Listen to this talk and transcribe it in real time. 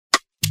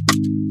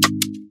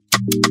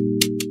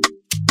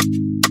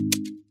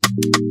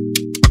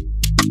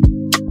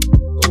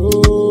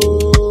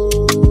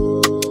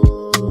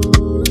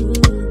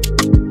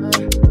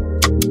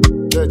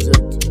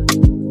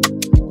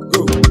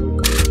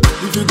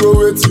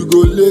You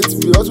go late,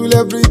 we hustle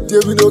every day,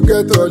 we no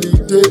get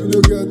holiday.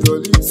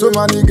 So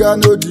my nigga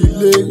no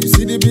delay. You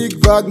see the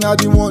big bag, now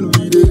the one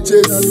we dey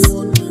chase.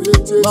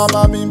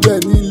 Mama mi bẹ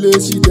nílé,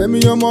 she tell me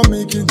your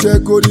mommy kí n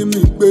jẹ́ kó rí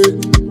mi pé.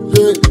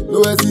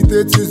 No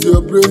hesitate, use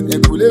your brain.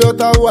 Ẹ̀kúlé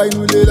lọ́tà wá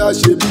inú ilé la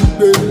ṣe bí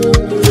gbé.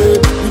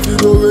 If you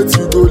go wait,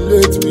 you go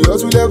late. We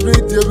hustle every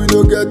day, we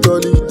no get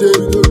holiday.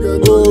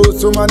 Oh,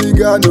 so my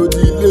nigga no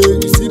delay.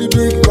 You see the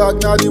big bag,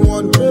 now the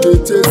one we dey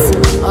chase.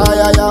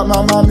 Ayaya,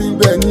 mama mi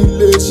bẹ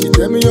nílé, she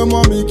tell me your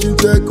mommy kí n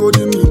jẹ́ kó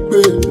rí mi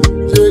pé.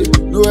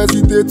 No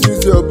hesitate,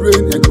 use your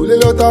brain. Ẹ̀kúlé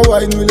lọ́tà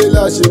wá inú ilé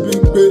la ṣe bí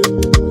gbé.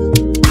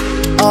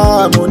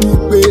 Money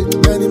pay,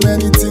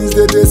 many things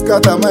they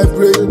scatter my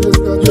brain.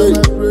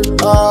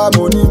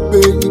 Money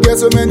pay, you get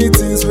so many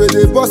things where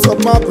they bust up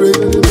my brain.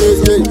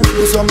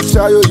 Do some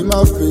shayo in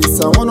my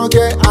face. I wanna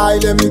get high,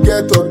 let me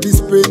get up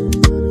this pain.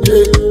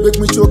 Make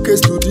me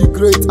showcase to the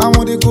great. I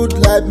want a good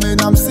life,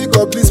 man, I'm sick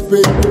of this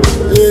pain.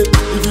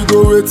 If you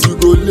go wait, you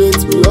go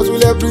late. We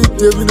hustle every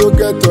day, we don't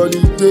get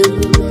holiday.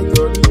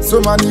 So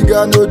my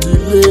nigga no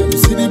delay. You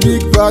see the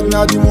big bag,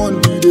 now the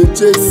one we dey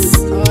chase.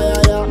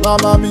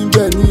 Mama mi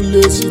bẹ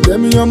nílé, she tell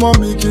me your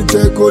mommy kí n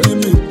jẹ́ kó rí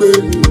mi pé.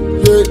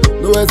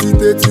 No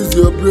hesitate, use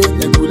your brain.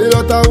 Ẹ̀kúlé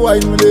lọ́tà wá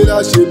inú ilé la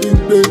ṣe bí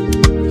gbé.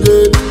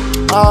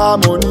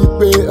 Money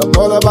pay, I'm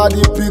all about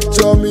the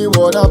picture me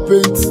wanna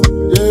paint.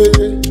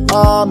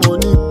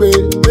 Money pay,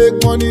 make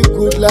money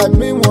good like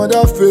me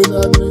wanna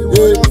fame.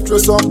 Throw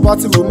some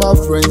party with my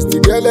friends, the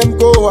girl them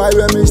go high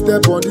when me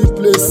step on the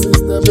place.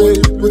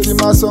 Putting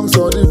my songs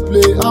on the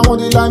play, I want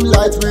the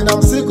limelight, man,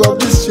 I'm sick of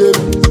this shit.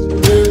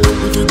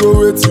 If you go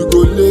wait, you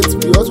go late.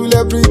 We hustle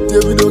every day,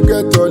 we don't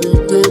get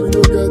holiday.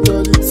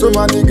 So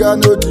my nigga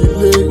no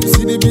delay. You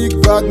see the big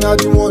bag, now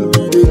the one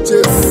we dey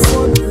chase.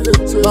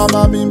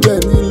 Mama mi bẹ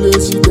nílé,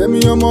 she tell me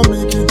your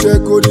mommy kí n jẹ́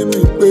kó rí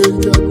mi pé.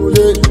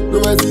 No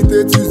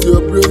hesitate, use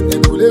your brain.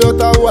 Ẹ̀kúlé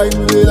lọ́tà wá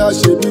inú ilé la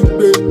ṣe bí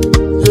gbé.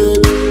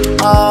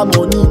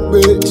 Money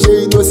pay, ṣé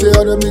you know say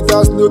 100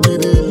 meters no be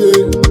relay.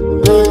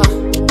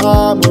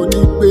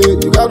 Money pay,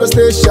 you gotta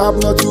stay sharp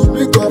not to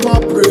become a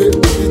prey.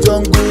 The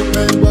jungle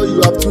man, but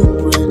you have to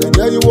pray. And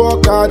then you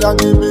work hard and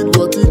give it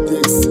what it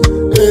takes.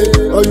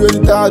 Are you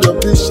really tired of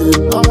this shit?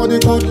 I want a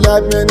good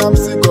life, man, I'm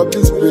sick of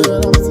this pain.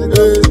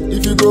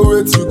 If you go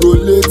wait, you go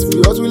late.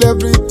 We hustle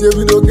every day,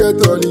 we don't get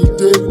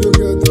holiday.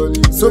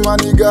 So my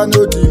nigga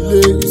no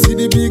delay. You see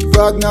the big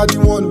bag, now the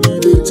one we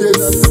dey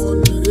chase.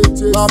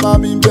 Mama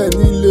mi bẹ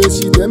nílé,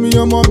 she tell me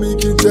your mommy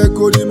kí n jẹ́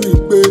kó rí mi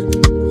pé.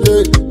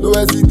 No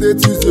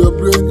hesitate, use your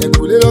brain.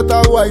 Ẹ̀kúlé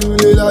lọ́tà wá inú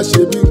ilé la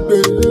ṣe bí gbé.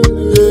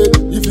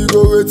 If you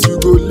go wait, you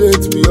go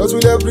late. We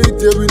hustle every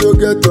day, we don't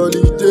get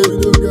holiday.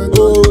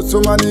 Oh, so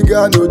my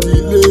nigga no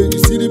delay. You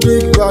see the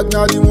big bag,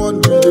 now the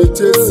one we dey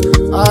chase.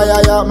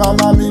 Ayaya,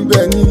 mama mi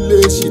bẹ nílé,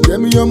 she tell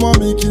me your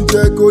mommy kí n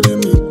jẹ́ kó rí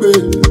mi pé.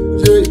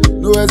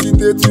 No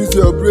hesitate, use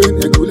your brain.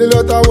 Ẹ̀kúlé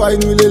lọ́tà wá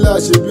inú ilé la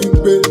ṣe bí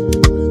gbé.